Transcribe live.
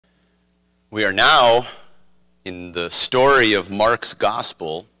We are now in the story of Mark's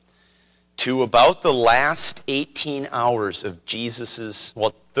gospel to about the last 18 hours of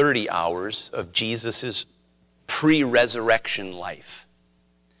 30 hours of Jesus's pre-resurrection life.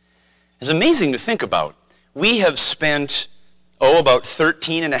 It's amazing to think about. We have spent, about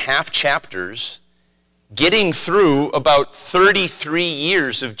 13 and a half chapters getting through about 33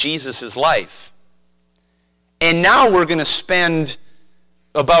 years of Jesus's life. And now we're going to spend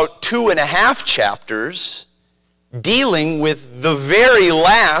about 2.5 chapters dealing with the very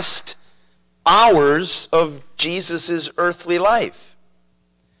last hours of Jesus' earthly life.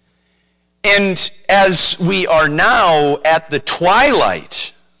 And as we are now at the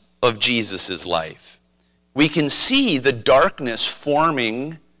twilight of Jesus' life, we can see the darkness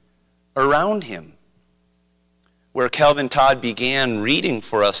forming around him. Where Calvin Todd began reading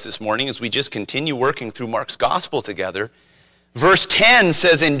for us this morning as we just continue working through Mark's gospel together, Verse 10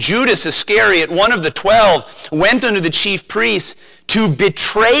 says, "And Judas Iscariot, one of the 12, went unto the chief priests to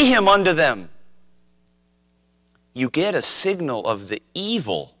betray him unto them." You get a signal of the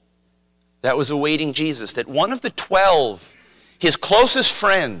evil that was awaiting Jesus, that one of the 12, his closest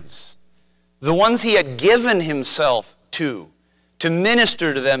friends, the ones he had given himself to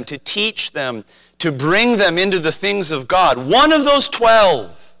minister to them, to teach them, to bring them into the things of God, one of those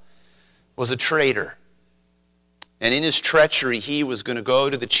 12 was a traitor. And in his treachery, he was going to go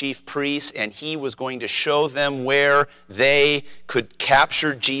to the chief priests and he was going to show them where they could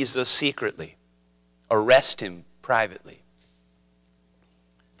capture Jesus secretly, arrest him privately.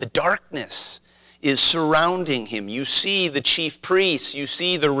 The darkness is surrounding him. You see the chief priests, you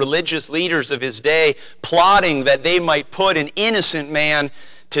see the religious leaders of his day plotting that they might put an innocent man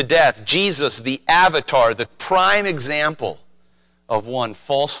to death. Jesus, the avatar, the prime example of one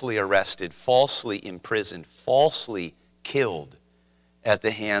falsely arrested, falsely imprisoned, falsely killed at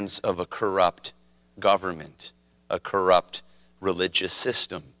the hands of a corrupt government, a corrupt religious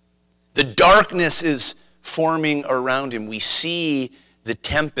system. The darkness is forming around him. We see the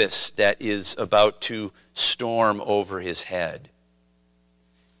tempest that is about to storm over his head.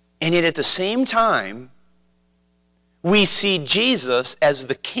 And yet at the same time, we see Jesus as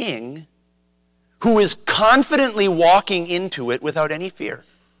the king who is confidently walking into it without any fear,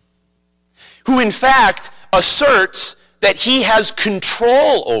 who in fact asserts that he has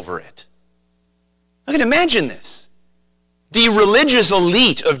control over it. I can imagine this. The religious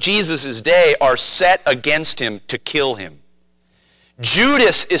elite of Jesus' day are set against him to kill him.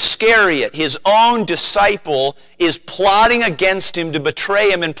 Judas Iscariot, his own disciple, is plotting against him to betray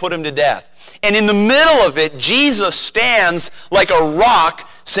him and put him to death. And in the middle of it, Jesus stands like a rock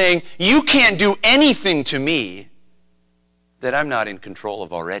saying, "You can't do anything to me that I'm not in control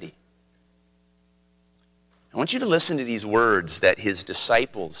of already." I want you to listen to these words that his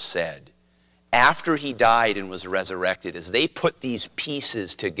disciples said after he died and was resurrected, as they put these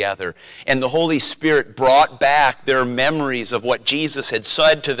pieces together and the Holy Spirit brought back their memories of what Jesus had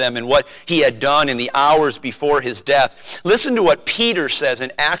said to them and what he had done in the hours before his death. Listen to what Peter says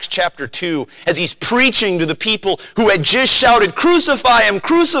in Acts chapter 2 as he's preaching to the people who had just shouted, "Crucify him,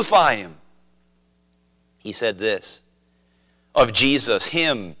 crucify him." He said this of Jesus,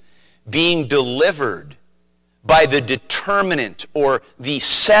 him being delivered by the determinate or the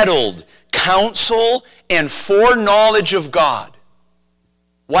settled counsel and foreknowledge of God.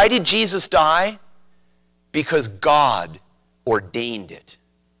 Why did Jesus die? Because God ordained it.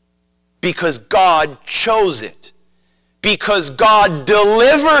 Because God chose it. Because God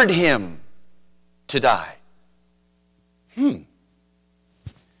delivered him to die.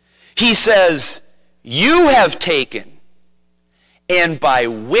 He says, "You have taken and by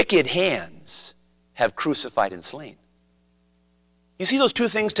wicked hands have crucified and slain." You see those two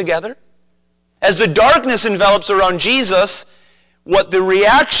things together? As the darkness envelops around Jesus, what the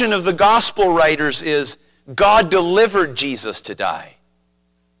reaction of the gospel writers is, God delivered Jesus to die.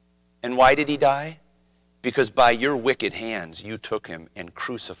 And why did he die? Because by your wicked hands you took him and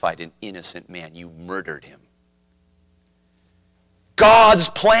crucified an innocent man. You murdered him. God's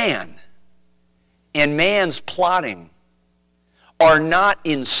plan and man's plotting are not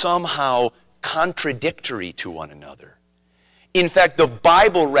in somehow contradictory to one another. In fact, the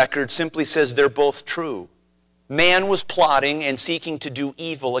Bible record simply says they're both true. Man was plotting and seeking to do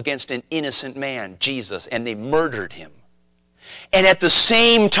evil against an innocent man, Jesus, and they murdered him. And at the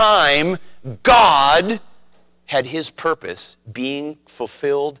same time, God had his purpose being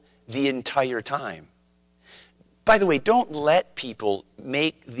fulfilled the entire time. By the way, don't let people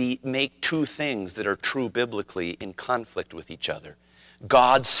make two things that are true biblically in conflict with each other.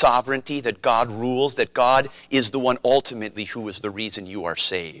 God's sovereignty, that God rules, that God is the one ultimately who is the reason you are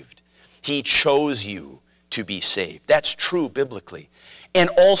saved. He chose you to be saved. That's true biblically. And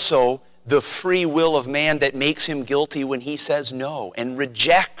also the free will of man that makes him guilty when he says no and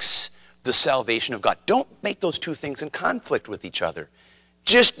rejects the salvation of God. Don't make those two things in conflict with each other.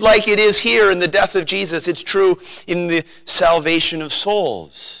 Just like it is here in the death of Jesus, it's true in the salvation of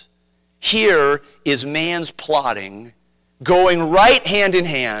souls. Here is man's plotting going right hand in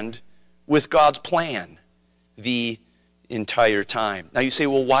hand with God's plan the entire time. Now you say,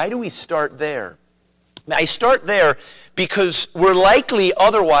 well, why do we start there? I start there because we're likely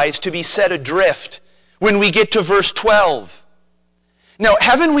otherwise to be set adrift when we get to verse 12. Now,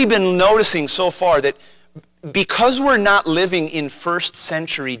 haven't we been noticing so far that because we're not living in first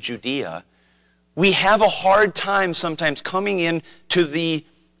century Judea, we have a hard time sometimes coming in to the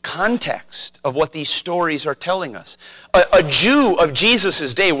context of what these stories are telling us. A Jew of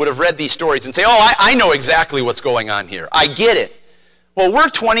Jesus' day would have read these stories and say, oh, I know exactly what's going on here. I get it. Well, we're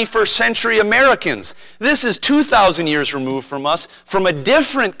 21st century Americans. This is 2,000 years removed from us, from a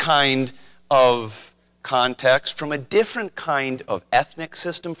different kind of context, from a different kind of ethnic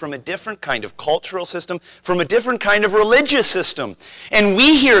system, from a different kind of cultural system, from a different kind of religious system. And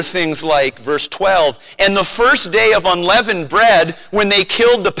we hear things like, verse 12, and the first day of unleavened bread, when they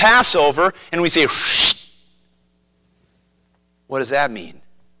killed the Passover, and we say, shh. What does that mean?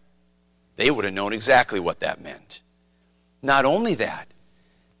 They would have known exactly what that meant. Not only that,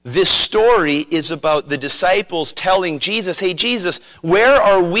 this story is about the disciples telling Jesus, hey, Jesus, where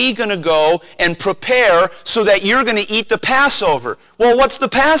are we going to go and prepare so that you're going to eat the Passover? Well, what's the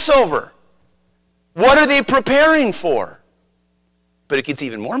Passover? What are they preparing for? But it gets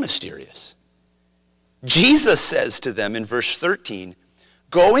even more mysterious. Jesus says to them in verse 13,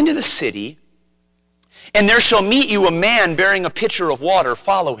 go into the city, and there shall meet you a man bearing a pitcher of water.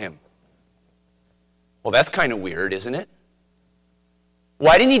 Follow him. Well, that's kind of weird, isn't it?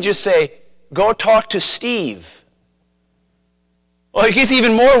 Why didn't he just say, go talk to Steve? Well, it gets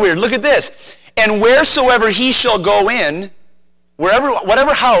even more weird. Look at this. And wheresoever he shall go in,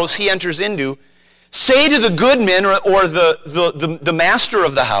 whatever house he enters into, say to the goodman or the master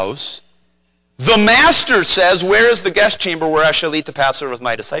of the house, the master says, where is the guest chamber where I shall eat the Passover with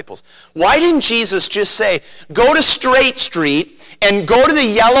my disciples? Why didn't Jesus just say, go to Straight Street and go to the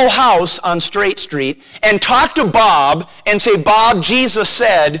yellow house on Straight Street and talk to Bob and say, Bob, Jesus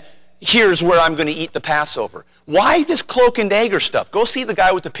said, here's where I'm going to eat the Passover. Why this cloak and dagger stuff? Go see the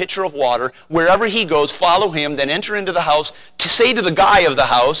guy with the pitcher of water. Wherever he goes, follow him, then enter into the house to say to the guy of the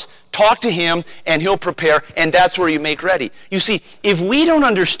house, talk to him, and he'll prepare, and that's where you make ready. You see, if we don't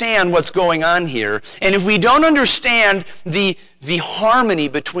understand what's going on here, and if we don't understand the harmony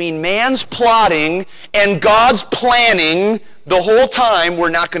between man's plotting and God's planning the whole time,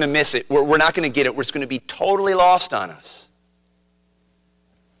 we're not going to miss it. We're not going to get it. It's going to be totally lost on us.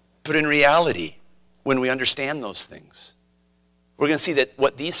 But in reality, when we understand those things, we're going to see that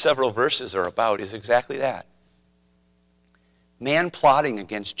what these several verses are about is exactly that. Man plotting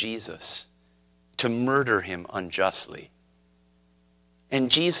against Jesus to murder him unjustly.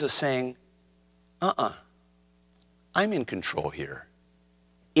 And Jesus saying, I'm in control here.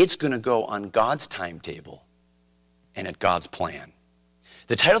 It's going to go on God's timetable and at God's plan.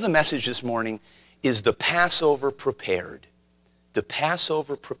 The title of the message this morning is The Passover Prepared. The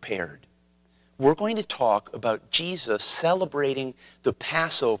Passover Prepared. We're going to talk about Jesus celebrating the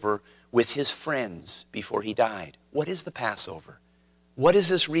Passover with his friends before he died. What is the Passover? What is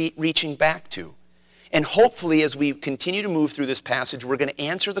this reaching back to? And hopefully as we continue to move through this passage, we're going to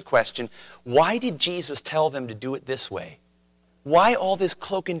answer the question, why did Jesus tell them to do it this way? Why all this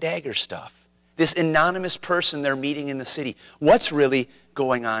cloak and dagger stuff? This anonymous person they're meeting in the city. What's really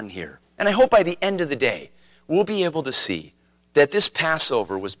going on here? And I hope by the end of the day, we'll be able to see that this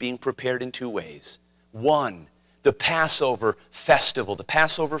Passover was being prepared in two ways. One, the Passover festival, the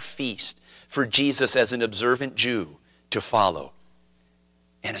Passover feast for Jesus as an observant Jew to follow.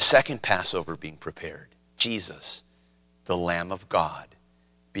 And a second Passover being prepared. Jesus, the Lamb of God,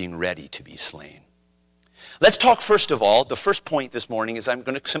 being ready to be slain. Let's talk first of all, the first point this morning is I'm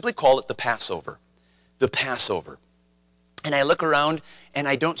going to simply call it the Passover. The Passover. And I look around and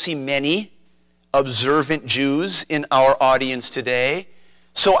I don't see many observant Jews in our audience today.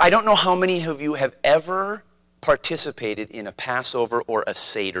 So I don't know how many of you have ever participated in a Passover or a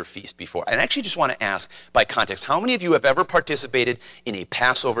Seder feast before. And I actually just want to ask by context, how many of you have ever participated in a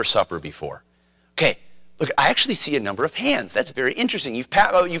Passover supper before? Okay, look, I actually see a number of hands. That's very interesting. You've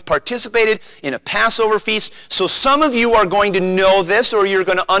participated in a Passover feast. So some of you are going to know this, or you're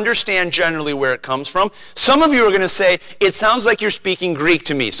going to understand generally where it comes from. Some of you are going to say, it sounds like you're speaking Greek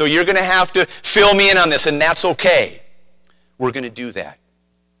to me, so you're going to have to fill me in on this, and that's okay. We're going to do that.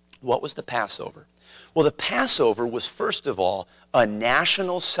 What was the Passover? Well, the Passover was, first of all, a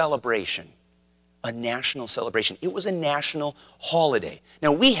national celebration. A national celebration. It was a national holiday.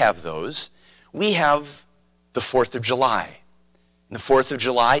 Now, we have those. We have the 4th of July. And the 4th of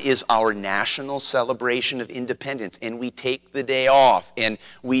July is our national celebration of independence, and we take the day off, and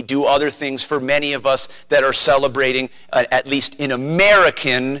we do other things for many of us that are celebrating, at least an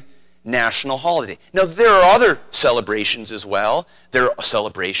American national holiday. Now, there are other celebrations as well. There are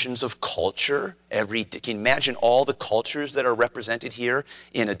celebrations of culture. Can you imagine all the cultures that are represented here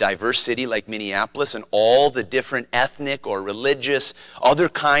in a diverse city like Minneapolis, and all the different ethnic or religious, other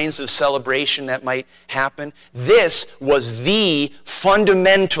kinds of celebration that might happen? This was the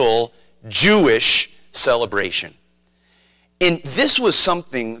fundamental Jewish celebration. And this was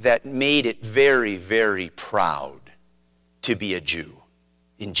something that made it very, very proud to be a Jew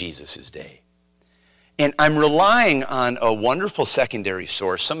in Jesus' day. And I'm relying on a wonderful secondary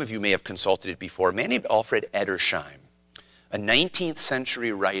source. Some of you may have consulted it before. A man named Alfred Edersheim, a 19th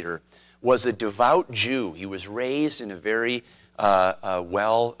century writer, was a devout Jew. He was raised in a very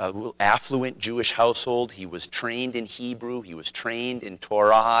affluent Jewish household. He was trained in Hebrew. He was trained in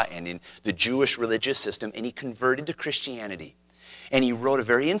Torah and in the Jewish religious system, and he converted to Christianity. And he wrote a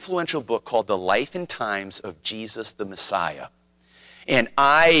very influential book called The Life and Times of Jesus the Messiah. And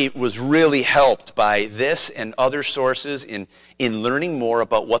I was really helped by this and other sources in learning more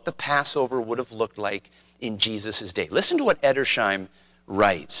about what the Passover would have looked like in Jesus' day. Listen to what Edersheim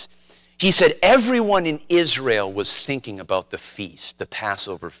writes. He said, everyone in Israel was thinking about the feast, the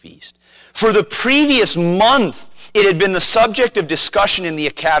Passover feast. For the previous month, it had been the subject of discussion in the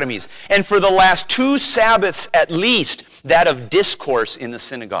academies, and for the last 2 Sabbaths at least, that of discourse in the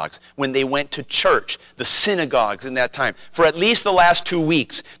synagogues. When they went to church, the synagogues in that time, for at least the last 2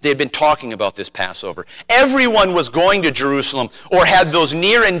 weeks, they had been talking about this Passover. Everyone was going to Jerusalem, or had those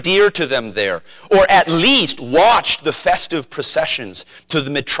near and dear to them there, or at least watched the festive processions to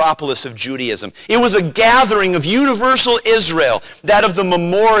the metropolis of Judaism. It was a gathering of universal Israel, that of the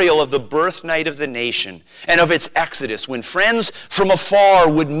memorial of the birth night of the nation and of its exodus, when friends from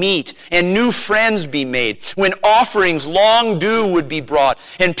afar would meet and new friends be made, when offerings long due would be brought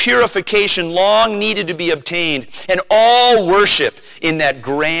and purification long needed to be obtained, and all worship in that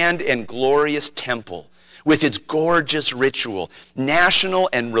grand and glorious temple with its gorgeous ritual. National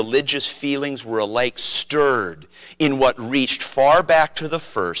and religious feelings were alike stirred in what reached far back to the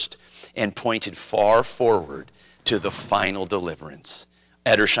first and pointed far forward to the final deliverance.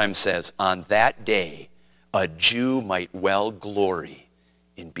 Edersheim says, on that day, a Jew might well glory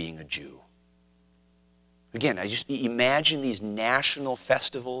in being a Jew. Again, I just imagine these national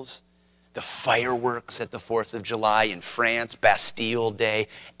festivals, the fireworks at the 4th of July in France, Bastille Day.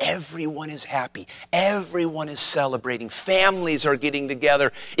 Everyone is happy. Everyone is celebrating. Families are getting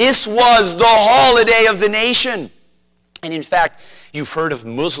together. This was the holiday of the nation. And in fact, you've heard of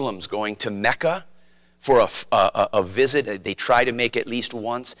Muslims going to Mecca for a visit. They try to make at least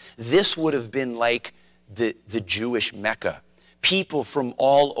once. This would have been like the Jewish Mecca. People from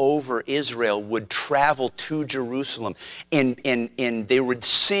all over Israel would travel to Jerusalem, and they would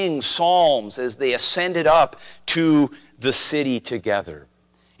sing psalms as they ascended up to the city together.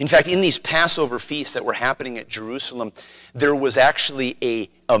 In fact, in these Passover feasts that were happening at Jerusalem, there was actually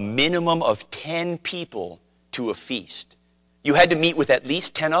a minimum of 10 people to a feast. You had to meet with at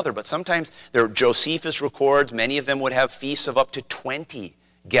least 10 other, but sometimes Josephus records many of them would have feasts of up to 20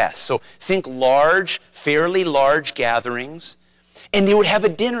 guests. So think large, fairly large gatherings, and they would have a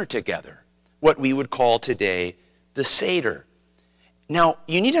dinner together, what we would call today the Seder. Now,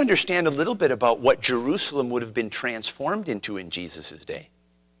 you need to understand a little bit about what Jerusalem would have been transformed into in Jesus' day.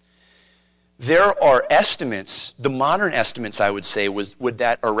 There are estimates, the modern estimates I would say, would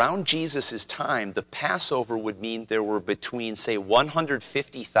that around Jesus' time, the Passover would mean there were between, say,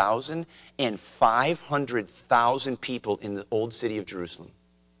 150,000 and 500,000 people in the old city of Jerusalem.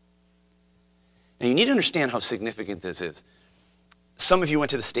 Now, you need to understand how significant this is. Some of you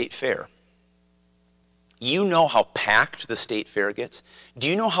went to the state fair. You know how packed the state fair gets. Do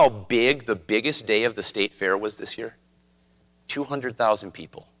you know how big the biggest day of the state fair was this year? 200,000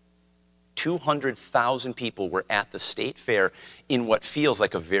 people. 200,000 people were at the state fair in what feels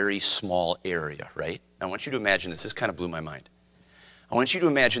like a very small area, right? I want you to imagine this. This kind of blew my mind. I want you to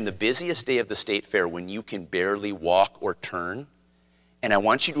imagine the busiest day of the state fair when you can barely walk or turn. And I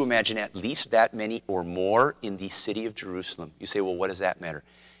want you to imagine at least that many or more in the city of Jerusalem. You say, well, what does that matter?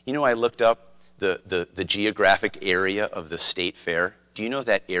 You know, I looked up the geographic area of the state fair. Do you know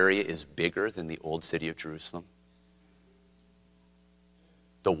that area is bigger than the old city of Jerusalem?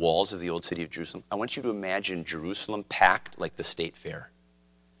 The walls of the old city of Jerusalem. I want you to imagine Jerusalem packed like the state fair.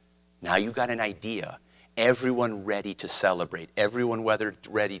 Now you got an idea. Everyone ready to celebrate. Everyone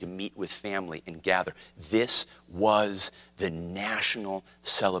ready to meet with family and gather. This was the national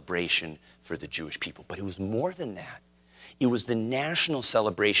celebration for the Jewish people. But it was more than that. It was the national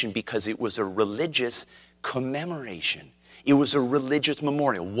celebration because it was a religious commemoration. It was a religious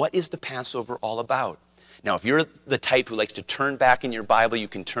memorial. What is the Passover all about? Now, if you're the type who likes to turn back in your Bible, you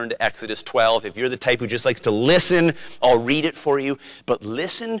can turn to Exodus 12. If you're the type who just likes to listen, I'll read it for you. But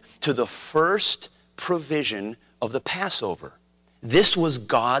listen to the first provision of the Passover. This was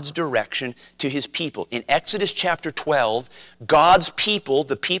God's direction to his people. In Exodus chapter 12, God's people,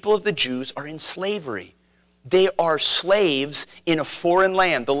 the people of the Jews, are in slavery. They are slaves in a foreign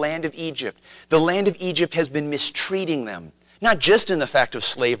land, the land of Egypt. The land of Egypt has been mistreating them. Not just in the fact of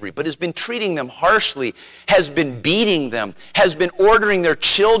slavery, but has been treating them harshly, has been beating them, has been ordering their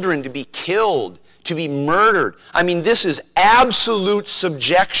children to be killed, to be murdered. I mean, this is absolute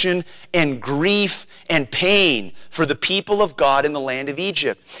subjection and grief and pain for the people of God in the land of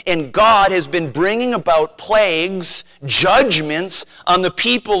Egypt. And God has been bringing about plagues, judgments on the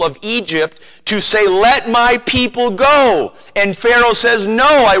people of Egypt to say, let my people go. And Pharaoh says,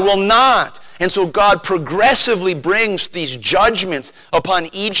 no, I will not. And so God progressively brings these judgments upon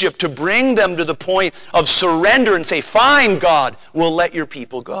Egypt to bring them to the point of surrender and say, fine, God, we'll let your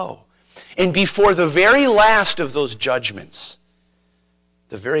people go. And before the very last of those judgments,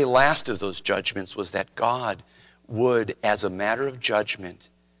 the very last of those judgments was that God would, as a matter of judgment,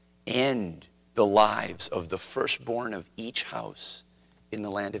 end the lives of the firstborn of each house in the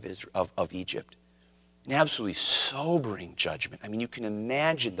land of Israel, of Egypt. An absolutely sobering judgment. I mean, you can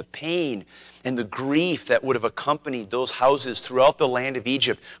imagine the pain and the grief that would have accompanied those houses throughout the land of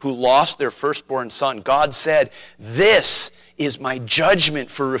Egypt who lost their firstborn son. God said, this is my judgment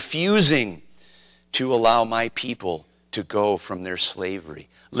for refusing to allow my people to go from their slavery.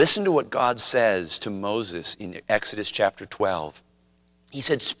 Listen to what God says to Moses in Exodus chapter 12. He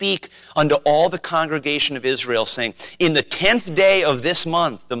said, speak unto all the congregation of Israel, saying, in the 10th day of this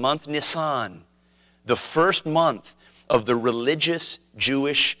month, the month Nisan, the first month of the religious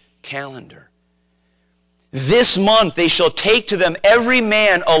Jewish calendar. This month they shall take to them every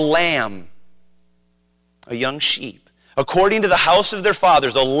man a lamb, a young sheep, according to the house of their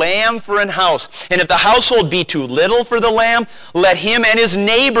fathers, a lamb for an house. And if the household be too little for the lamb, let him and his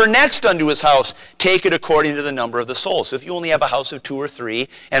neighbor next unto his house take it according to the number of the souls. So if you only have a house of 2 or 3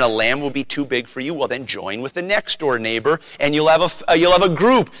 and a lamb will be too big for you, well then join with the next door neighbor and you'll have a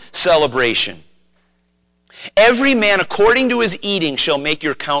group celebration. Every man according to his eating shall make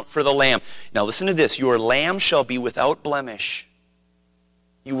your count for the lamb. Now listen to this. Your lamb shall be without blemish.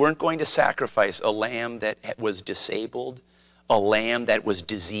 You weren't going to sacrifice a lamb that was disabled, a lamb that was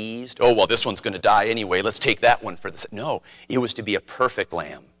diseased. Oh, well, this one's going to die anyway. Let's take that one for this. No, it was to be a perfect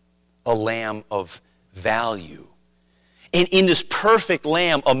lamb, a lamb of value. And in this perfect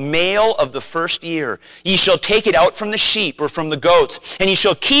lamb, a male of the first year, ye shall take it out from the sheep or from the goats, and ye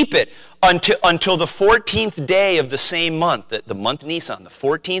shall keep it until the 14th day of the same month, the month Nisan, the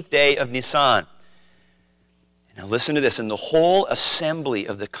 14th day of Nisan. Now listen to this. And the whole assembly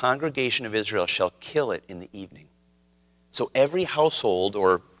of the congregation of Israel shall kill it in the evening. So every household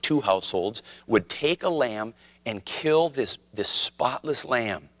or 2 households would take a lamb and kill this spotless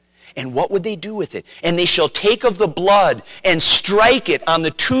lamb. And what would they do with it? And they shall take of the blood and strike it on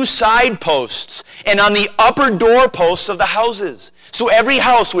the 2 side posts and on the upper door posts of the houses. So every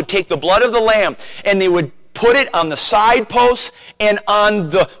house would take the blood of the lamb and they would put it on the side posts and on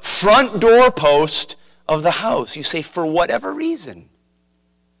the front door post of the house. You say, for whatever reason.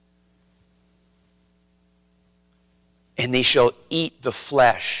 And they shall eat the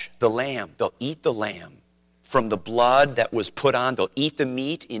flesh, the lamb. They'll eat the lamb. From the blood that was put on, they'll eat the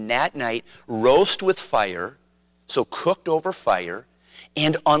meat in that night, roast with fire, so cooked over fire,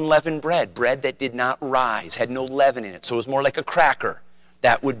 and unleavened bread, bread that did not rise, had no leaven in it, so it was more like a cracker.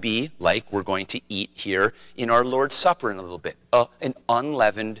 That would be like we're going to eat here in our Lord's Supper in a little bit, an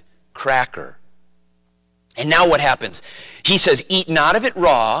unleavened cracker. And now what happens? He says, eat not of it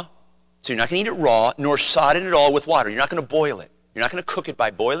raw, so you're not going to eat it raw, nor sod it at all with water. You're not going to boil it. You're not going to cook it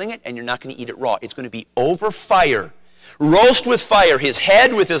by boiling it, and you're not going to eat it raw. It's going to be over fire. Roast with fire, his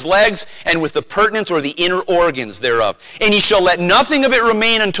head with his legs, and with the purtenance or the inner organs thereof. And ye shall let nothing of it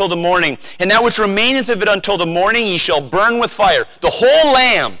remain until the morning. And that which remaineth of it until the morning ye shall burn with fire. The whole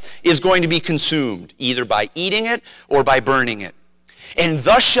lamb is going to be consumed, either by eating it or by burning it. And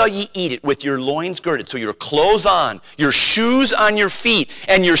thus shall ye eat it with your loins girded, so your clothes on, your shoes on your feet,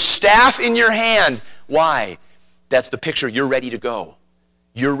 and your staff in your hand. Why? That's the picture. You're ready to go.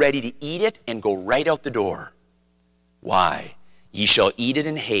 You're ready to eat it and go right out the door. Why? Ye shall eat it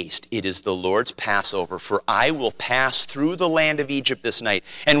in haste. It is the Lord's Passover. For I will pass through the land of Egypt this night,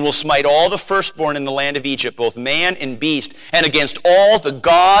 and will smite all the firstborn in the land of Egypt, both man and beast. And against all the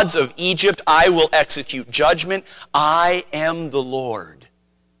gods of Egypt I will execute judgment. I am the Lord.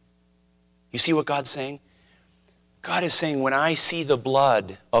 You see what God's saying? God is saying, when I see the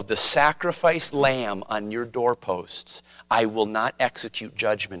blood of the sacrificed lamb on your doorposts, I will not execute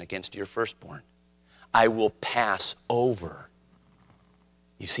judgment against your firstborn. I will pass over.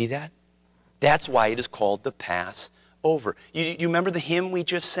 You see that? That's why it is called the Passover. You remember the hymn we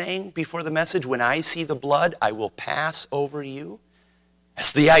just sang before the message? When I see the blood, I will pass over you.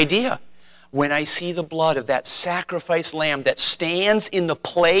 That's the idea. When I see the blood of that sacrificed lamb that stands in the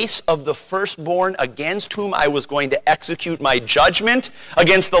place of the firstborn against whom I was going to execute my judgment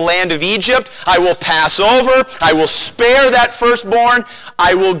against the land of Egypt, I will pass over. I will spare that firstborn.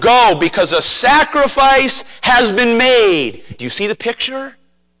 I will go because a sacrifice has been made. Do you see the picture?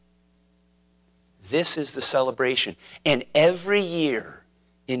 This is the celebration. And every year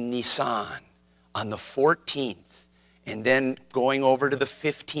in Nisan, on the 14th, and then going over to the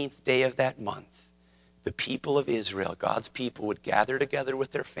 15th day of that month, the people of Israel, God's people, would gather together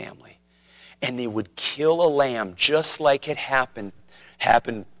with their family, and they would kill a lamb just like it happened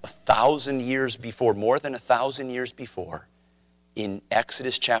 1,000 years before, more than 1,000 years before, in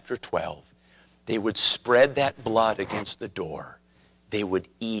Exodus chapter 12. They would spread that blood against the door. They would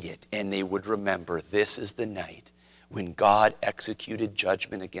eat it, and they would remember this is the night when God executed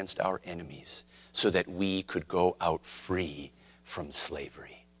judgment against our enemies so that we could go out free from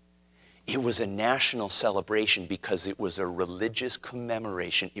slavery. It was a national celebration because it was a religious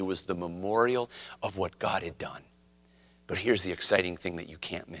commemoration. It was the memorial of what God had done. But here's the exciting thing that you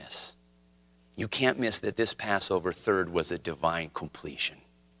can't miss. You can't miss that this Passover third was a divine completion.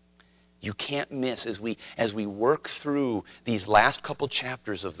 You can't miss, as we work through these last couple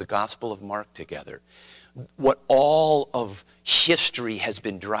chapters of the Gospel of Mark together, what all of history has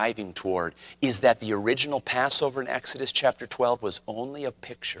been driving toward is that the original Passover in Exodus chapter 12 was only a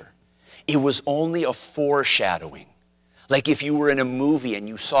picture. It was only a foreshadowing. Like if you were in a movie and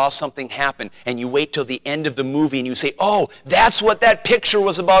you saw something happen and you wait till the end of the movie and you say, oh, that's what that picture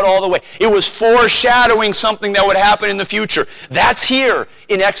was about all the way. It was foreshadowing something that would happen in the future. That's here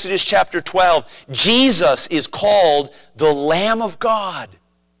in Exodus chapter 12. Jesus is called the Lamb of God.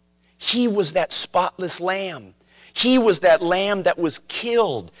 He was that spotless lamb. He was that lamb that was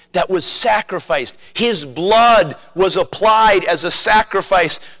killed, that was sacrificed. His blood was applied as a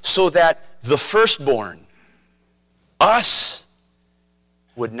sacrifice so that the firstborn, us,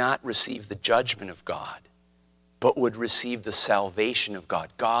 would not receive the judgment of God, but would receive the salvation of God.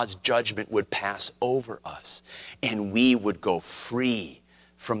 God's judgment would pass over us, and we would go free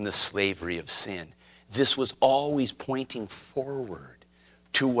from the slavery of sin. This was always pointing forward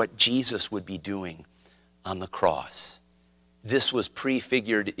to what Jesus would be doing on the cross. This was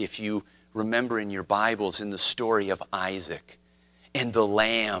prefigured, if you remember in your Bibles, in the story of Isaac and the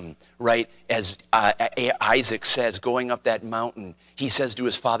lamb, right? As Isaac says, going up that mountain, he says to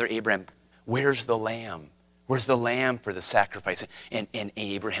his father Abraham, where's the lamb? Where's the lamb for the sacrifice? And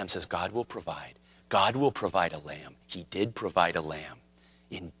Abraham says, God will provide. God will provide a lamb. He did provide a lamb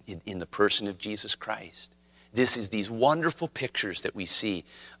in the person of Jesus Christ. This is these wonderful pictures that we see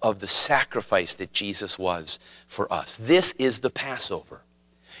of the sacrifice that Jesus was for us. This is the Passover.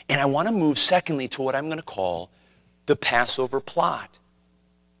 And I want to move secondly to what I'm going to call the Passover plot.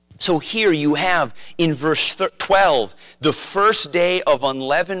 So here you have in verse 12, the first day of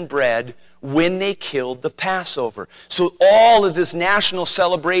unleavened bread when they killed the Passover. So all of this national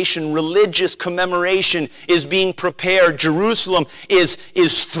celebration, religious commemoration is being prepared. Jerusalem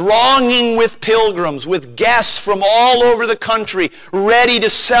is thronging with pilgrims, with guests from all over the country, ready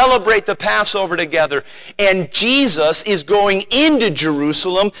to celebrate the Passover together. And Jesus is going into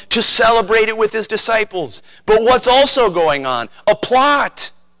Jerusalem to celebrate it with his disciples. But what's also going on? A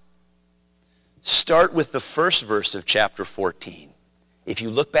plot. Start with the first verse of chapter 14. If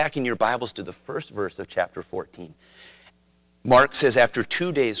you look back in your Bibles to the first verse of chapter 14, Mark says, after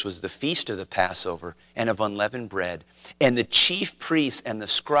 2 days was the feast of the Passover and of unleavened bread, and the chief priests and the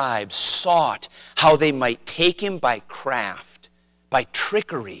scribes sought how they might take him by craft, by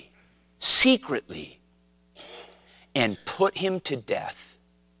trickery, secretly, and put him to death.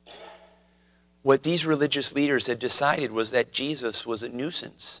 What these religious leaders had decided was that Jesus was a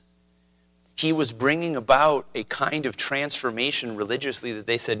nuisance. He was bringing about a kind of transformation religiously that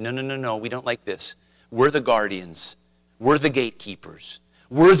they said, no, we don't like this. We're the guardians. We're the gatekeepers.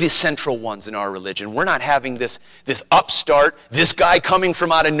 We're the central ones in our religion. We're not having this upstart, this guy coming from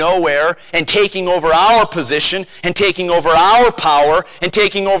out of nowhere and taking over our position and taking over our power and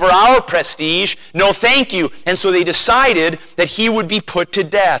taking over our prestige. No, thank you. And so they decided that he would be put to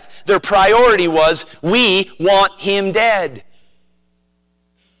death. Their priority was, we want him dead.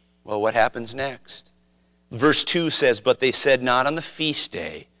 Well, what happens next? Verse 2 says, but they said, not on the feast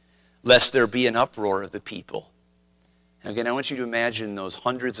day, lest there be an uproar of the people. Again, I want you to imagine those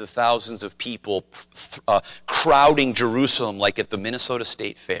hundreds of thousands of people crowding Jerusalem like at the Minnesota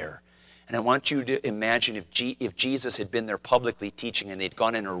State Fair. And I want you to imagine if Jesus had been there publicly teaching and they'd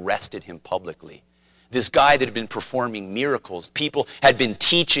gone and arrested him publicly. This guy that had been performing miracles. People had been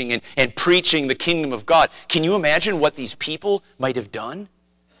teaching and preaching the kingdom of God. Can you imagine what these people might have done?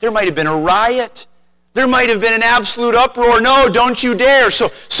 There might have been a riot. There might have been an absolute uproar. No, don't you dare. So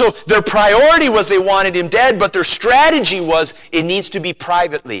their priority was they wanted him dead, but their strategy was it needs to be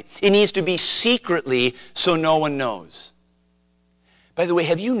privately. It needs to be secretly so no one knows. By the way,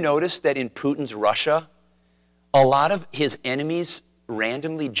 have you noticed that in Putin's Russia, a lot of his enemies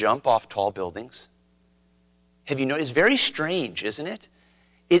randomly jump off tall buildings? Have you noticed? It's very strange, isn't it?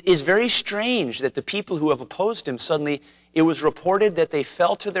 It is very strange that the people who have opposed him suddenly, it was reported that they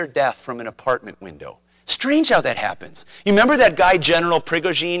fell to their death from an apartment window. Strange how that happens. You remember that guy, General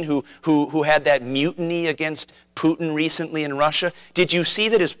Prigozhin, who had that mutiny against Putin recently in Russia? Did you see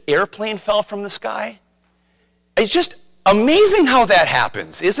that his airplane fell from the sky? It's just amazing how that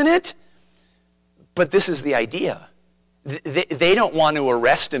happens, isn't it? But this is the idea. They don't want to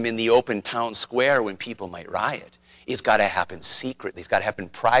arrest him in the open town square when people might riot. It's got to happen secretly. It's got to happen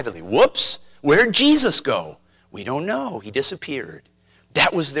privately. Whoops, where'd Jesus go? We don't know. He disappeared.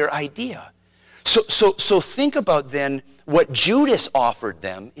 That was their idea. So think about then what Judas offered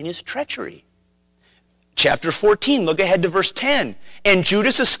them in his treachery. Chapter 14, look ahead to verse 10. And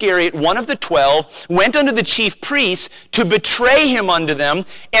Judas Iscariot, one of the 12, went unto the chief priests to betray him unto them.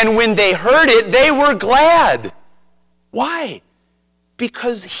 And when they heard it, they were glad. Why?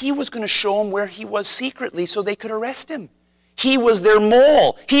 Because he was going to show them where he was secretly so they could arrest him. He was their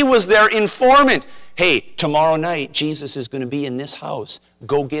mole. He was their informant. Hey, tomorrow night, Jesus is going to be in this house.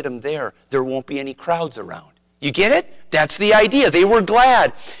 Go get him there. There won't be any crowds around. You get it? That's the idea. They were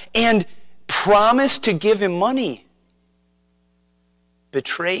glad. And promised to give him money.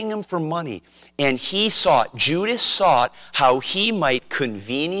 Betraying him for money. And Judas sought how he might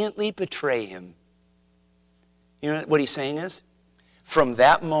conveniently betray him. You know what he's saying is? From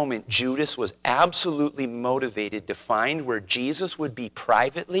that moment, Judas was absolutely motivated to find where Jesus would be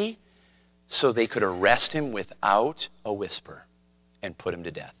privately so they could arrest him without a whisper and put him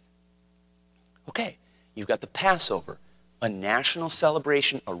to death. Okay, you've got the Passover, a national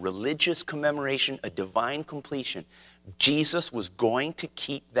celebration, a religious commemoration, a divine completion. Jesus was going to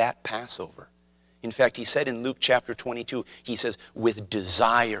keep that Passover. In fact, he said in Luke chapter 22, he says, with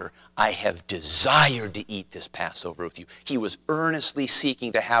desire, I have desired to eat this Passover with you. He was earnestly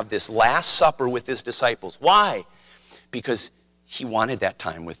seeking to have this Last Supper with his disciples. Why? Because he wanted that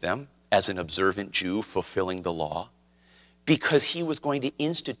time with them as an observant Jew fulfilling the law. Because he was going to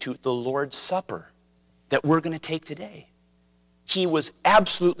institute the Lord's Supper that we're going to take today. He was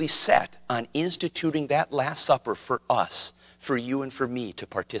absolutely set on instituting that Last Supper for us, for you and for me to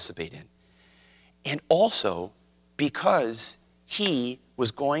participate in. And also because he was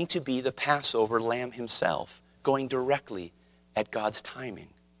going to be the Passover lamb himself, going directly at God's timing.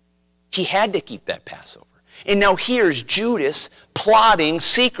 He had to keep that Passover. And now here's Judas plotting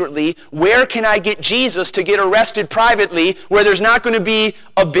secretly, where can I get Jesus to get arrested privately where there's not going to be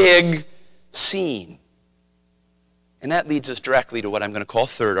a big scene? And that leads us directly to what I'm going to call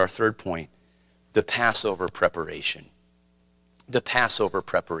our third point, the Passover preparation. The Passover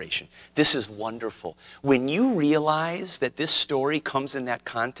preparation. This is wonderful. When you realize that this story comes in that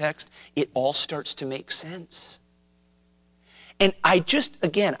context, it all starts to make sense. And I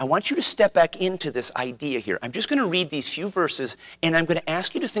want you to step back into this idea here. I'm just going to read these few verses, and I'm going to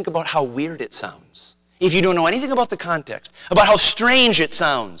ask you to think about how weird it sounds. If you don't know anything about the context, about how strange it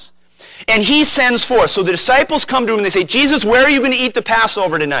sounds. And he sends forth. So the disciples come to him and they say, Jesus, where are you going to eat the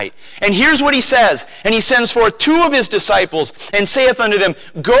Passover tonight? And here's what he says. And he sends forth 2 of his disciples and saith unto them,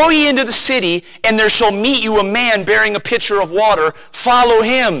 go ye into the city, and there shall meet you a man bearing a pitcher of water. Follow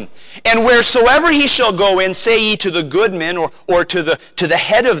him. And wheresoever he shall go in, say ye to the goodman or to the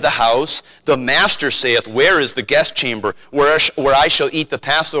head of the house, the master saith, where is the guest chamber where I shall eat the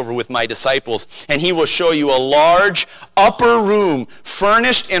Passover with my disciples? And he will show you a large upper room,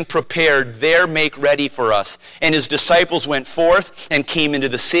 furnished and prepared. There make ready for us. And his disciples went forth and came into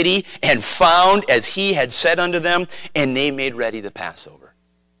the city and found as he had said unto them, and they made ready the Passover.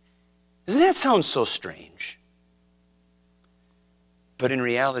 Doesn't that sound so strange? But in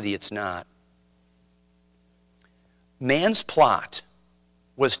reality, it's not. Man's plot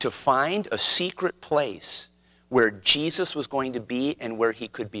was to find a secret place where Jesus was going to be and where he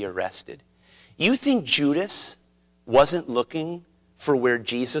could be arrested. You think Judas wasn't looking for where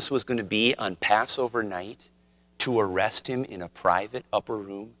Jesus was going to be on Passover night to arrest him in a private upper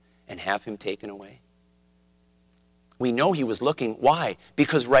room and have him taken away? We know he was looking. Why?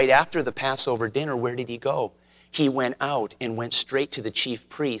 Because right after the Passover dinner, where did he go? He went out and went straight to the chief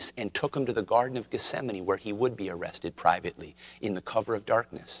priests and took him to the Garden of Gethsemane, where he would be arrested privately in the cover of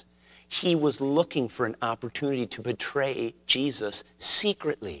darkness. He was looking for an opportunity to betray Jesus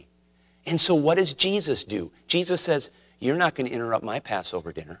secretly. And so what does Jesus do? Jesus says, you're not going to interrupt my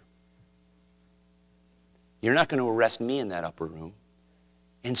Passover dinner. You're not going to arrest me in that upper room.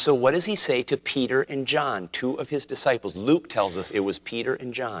 And so what does he say to Peter and John, two of his disciples? Luke tells us it was Peter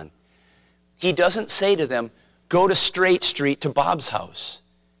and John. He doesn't say to them, go to Straight Street to Bob's house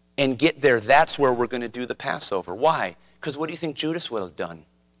and get there. That's where we're going to do the Passover. Why? Because what do you think Judas would have done?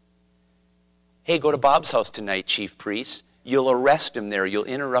 Hey, go to Bob's house tonight, chief priest. You'll arrest him there. You'll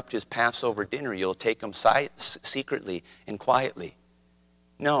interrupt his Passover dinner. You'll take him secretly and quietly.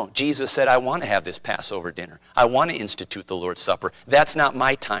 No, Jesus said, I want to have this Passover dinner. I want to institute the Lord's Supper. That's not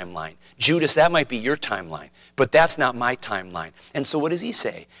my timeline. Judas, that might be your timeline, but that's not my timeline. And so what does he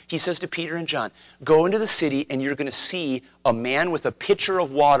say? He says to Peter and John, go into the city and you're going to see a man with a pitcher of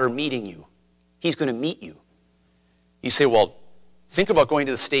water meeting you. He's going to meet you. You say, well, think about going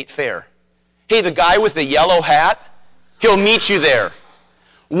to the state fair. Hey, the guy with the yellow hat, he'll meet you there.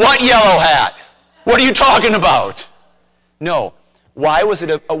 What yellow hat? What are you talking about? No. Why was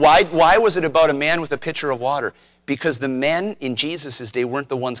it about a man with a pitcher of water? Because the men in Jesus' day weren't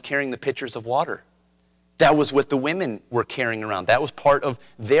the ones carrying the pitchers of water. That was what the women were carrying around. That was part of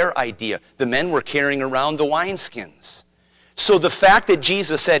their idea. The men were carrying around the wineskins. So the fact that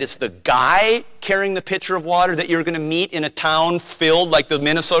Jesus said it's the guy carrying the pitcher of water that you're going to meet in a town filled like the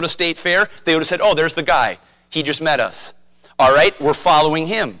Minnesota State Fair, they would have said, oh, there's the guy. He just met us. All right, we're following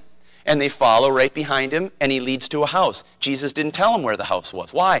him. And they follow right behind him, and he leads to a house. Jesus didn't tell him where the house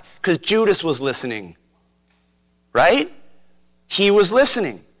was. Why? Because Judas was listening. Right? He was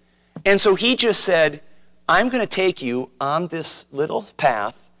listening. And so he just said, I'm going to take you on this little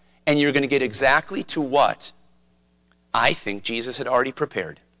path, and you're going to get exactly to what I think Jesus had already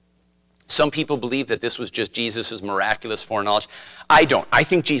prepared. Some people believe that this was just Jesus' miraculous foreknowledge. I don't. I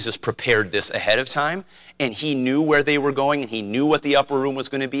think Jesus prepared this ahead of time, and he knew where they were going, and he knew what the upper room was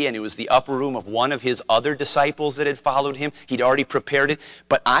going to be, and it was the upper room of one of his other disciples that had followed him. He'd already prepared it.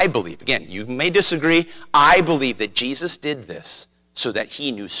 But I believe, again, you may disagree, I believe that Jesus did this so that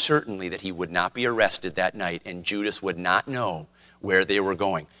he knew certainly that he would not be arrested that night, and Judas would not know where they were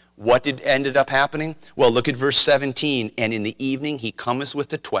going. What ended up happening? Well, look at verse 17. And in the evening he cometh with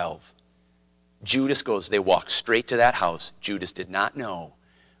the 12. Judas goes, they walk straight to that house. Judas did not know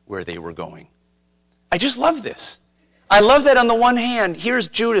where they were going. I just love this. I love that on the one hand, here's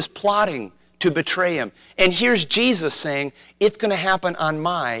Judas plotting to betray him. And here's Jesus saying, it's going to happen on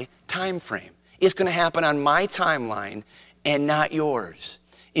my time frame. It's going to happen on my timeline and not yours.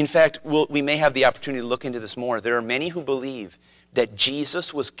 In fact, we may have the opportunity to look into this more. There are many who believe that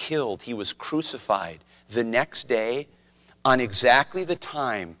Jesus was killed, he was crucified the next day on exactly the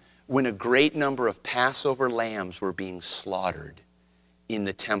time when a great number of Passover lambs were being slaughtered in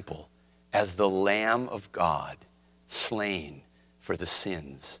the temple as the Lamb of God slain for the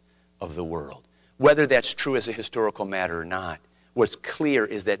sins of the world. Whether that's true as a historical matter or not, what's clear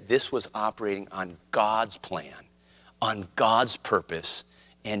is that this was operating on God's plan, on God's purpose,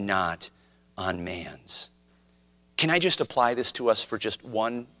 and not on man's. Can I just apply this to us for just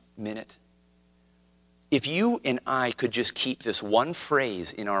 1 minute? If you and I could just keep this one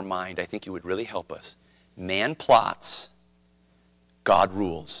phrase in our mind, I think it would really help us. Man plots, God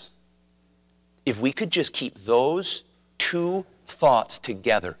rules. If we could just keep those two thoughts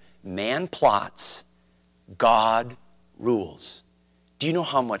together, man plots, God rules. Do you know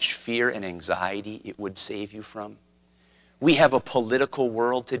how much fear and anxiety it would save you from? We have a political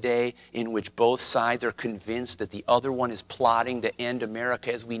world today in which both sides are convinced that the other one is plotting to end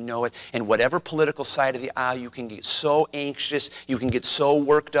America as we know it. And whatever political side of the aisle, you can get so anxious, you can get so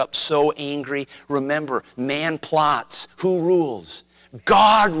worked up, so angry. Remember, man plots. Who rules?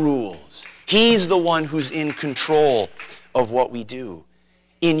 God rules. He's the one who's in control of what we do.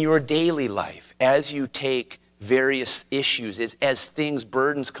 In your daily life, as you take various issues, as things,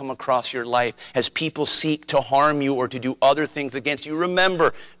 burdens come across your life, as people seek to harm you or to do other things against you,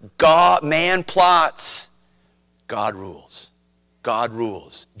 remember, man plots, God rules. God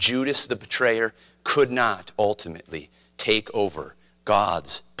rules. Judas, the betrayer, could not ultimately take over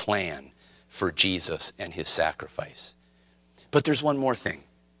God's plan for Jesus and his sacrifice. But there's one more thing.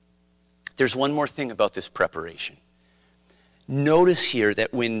 There's one more thing about this preparation. Notice here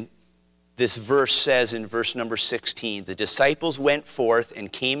that when this verse says in verse number 16, the disciples went forth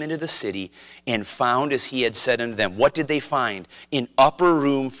and came into the city and found as he had said unto them. What did they find? An upper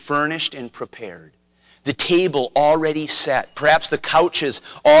room furnished and prepared. The table already set. Perhaps the couches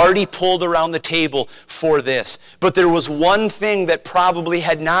already pulled around the table for this. But there was one thing that probably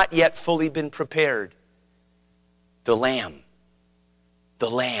had not yet fully been prepared. The lamb. The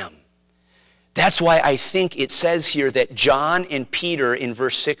lamb. That's why I think it says here that John and Peter in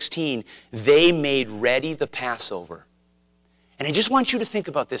verse 16, they made ready the Passover. And I just want you to think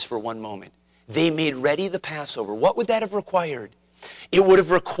about this for one moment. They made ready the Passover. What would that have required? It would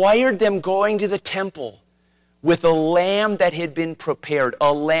have required them going to the temple with a lamb that had been prepared,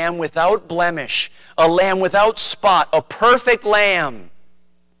 a lamb without blemish, a lamb without spot, a perfect lamb.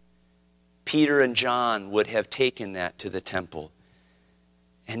 Peter and John would have taken that to the temple.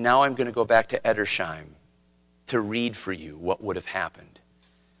 And now I'm going to go back to Edersheim to read for you what would have happened.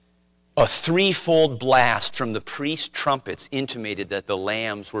 A threefold blast from the priest's trumpets intimated that the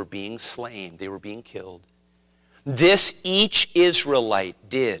lambs were being slain. They were being killed. This each Israelite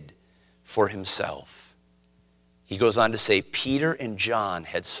did for himself. He goes on to say, Peter and John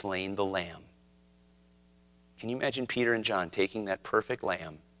had slain the lamb. Can you imagine Peter and John taking that perfect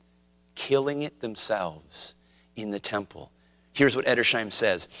lamb, killing it themselves in the temple? Here's what Edersheim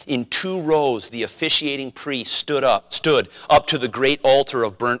says. In 2 rows, the officiating priest stood up to the great altar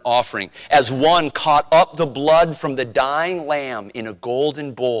of burnt offering. As one caught up the blood from the dying lamb in a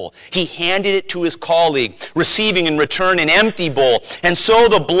golden bowl, he handed it to his colleague, receiving in return an empty bowl. And so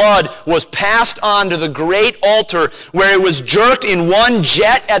the blood was passed on to the great altar, where it was jerked in one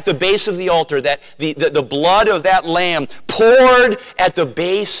jet at the base of the altar. That the blood of that lamb poured at the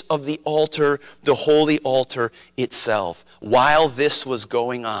base of the altar, the holy altar itself. While this was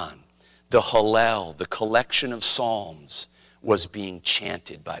going on, the Hallel, the collection of psalms, was being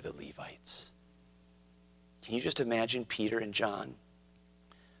chanted by the Levites. Can you just imagine Peter and John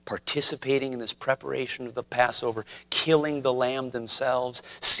participating in this preparation of the Passover, killing the lamb themselves,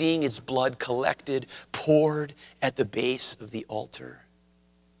 seeing its blood collected, poured at the base of the altar?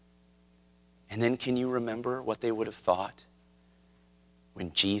 And then can you remember what they would have thought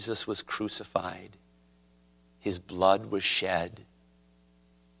when Jesus was crucified? His blood was shed.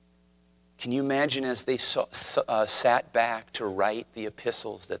 Can you imagine as they sat back to write the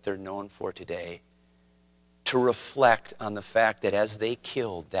epistles that they're known for today, to reflect on the fact that as they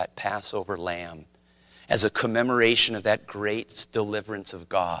killed that Passover lamb, as a commemoration of that great deliverance of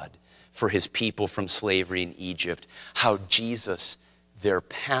God for his people from slavery in Egypt, how Jesus, their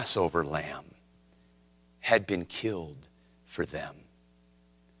Passover lamb, had been killed for them.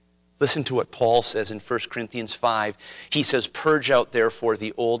 Listen to what Paul says in 1 Corinthians 5. He says, Purge out therefore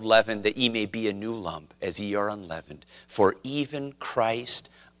the old leaven, that ye may be a new lump, as ye are unleavened. For even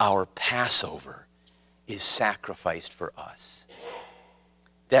Christ, our Passover, is sacrificed for us.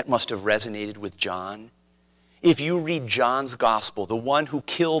 That must have resonated with John. If you read John's gospel, the one who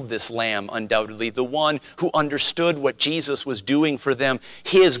killed this lamb undoubtedly, the one who understood what Jesus was doing for them,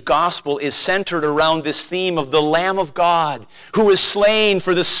 his gospel is centered around this theme of the Lamb of God who is slain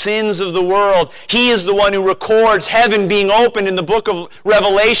for the sins of the world. He is the one who records heaven being opened in the book of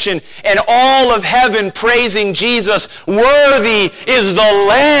Revelation and all of heaven praising Jesus. Worthy is the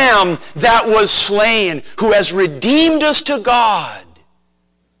Lamb that was slain, who has redeemed us to God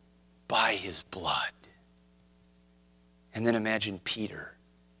by his blood. And then imagine Peter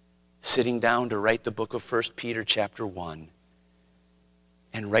sitting down to write the book of 1 Peter chapter 1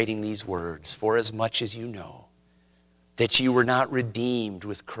 and writing these words, For as much as you know that you were not redeemed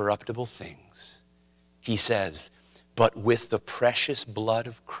with corruptible things, he says, but with the precious blood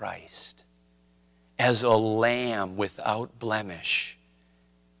of Christ, as a lamb without blemish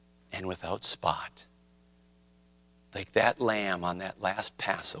and without spot. Like that lamb on that last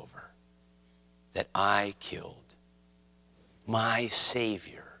Passover that I killed. My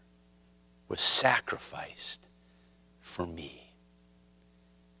Savior was sacrificed for me.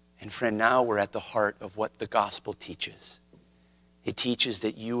 And friend, now we're at the heart of what the gospel teaches. It teaches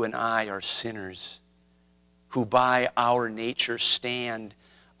that you and I are sinners who by our nature stand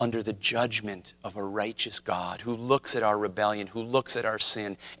under the judgment of a righteous God who looks at our rebellion, who looks at our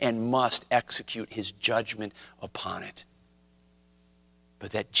sin, and must execute his judgment upon it.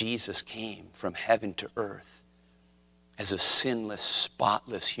 But that Jesus came from heaven to earth as a sinless,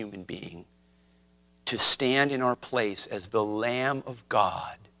 spotless human being to stand in our place as the Lamb of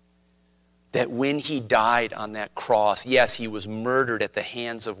God, that when he died on that cross, yes, he was murdered at the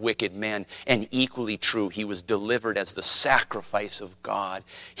hands of wicked men, and equally true, he was delivered as the sacrifice of God.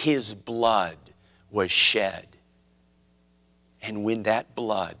 His blood was shed. And when that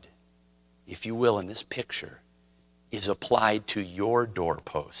blood, if you will, in this picture, is applied to your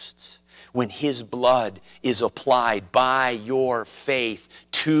doorposts, when his blood is applied by your faith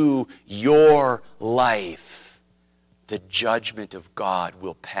to your life, the judgment of God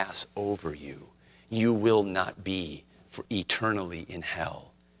will pass over you. You will not be for eternally in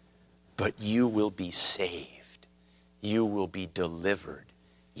hell, but you will be saved. You will be delivered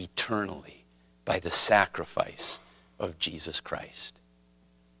eternally by the sacrifice of Jesus Christ.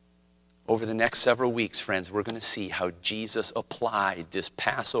 Over the next several weeks, friends, we're going to see how Jesus applied this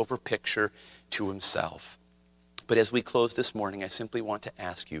Passover picture to himself. But as we close this morning, I simply want to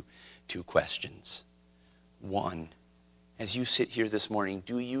ask you two questions. One, as you sit here this morning,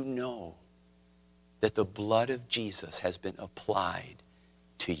 do you know that the blood of Jesus has been applied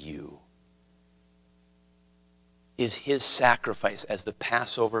to you? Is his sacrifice as the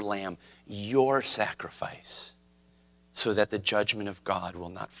Passover lamb your sacrifice, so that the judgment of God will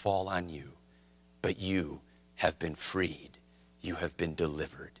not fall on you, but you have been freed, you have been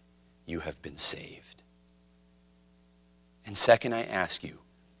delivered, you have been saved? And second, I ask you,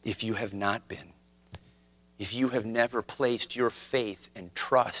 if you have not been, if you have never placed your faith and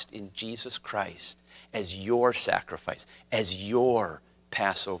trust in Jesus Christ as your sacrifice, as your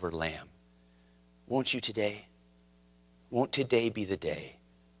Passover lamb, won't today be the day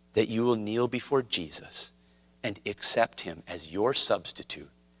that you will kneel before Jesus and accept him as your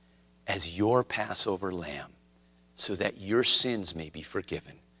substitute, as your Passover lamb, so that your sins may be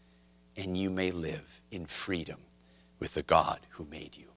forgiven and you may live in freedom with the God who made you?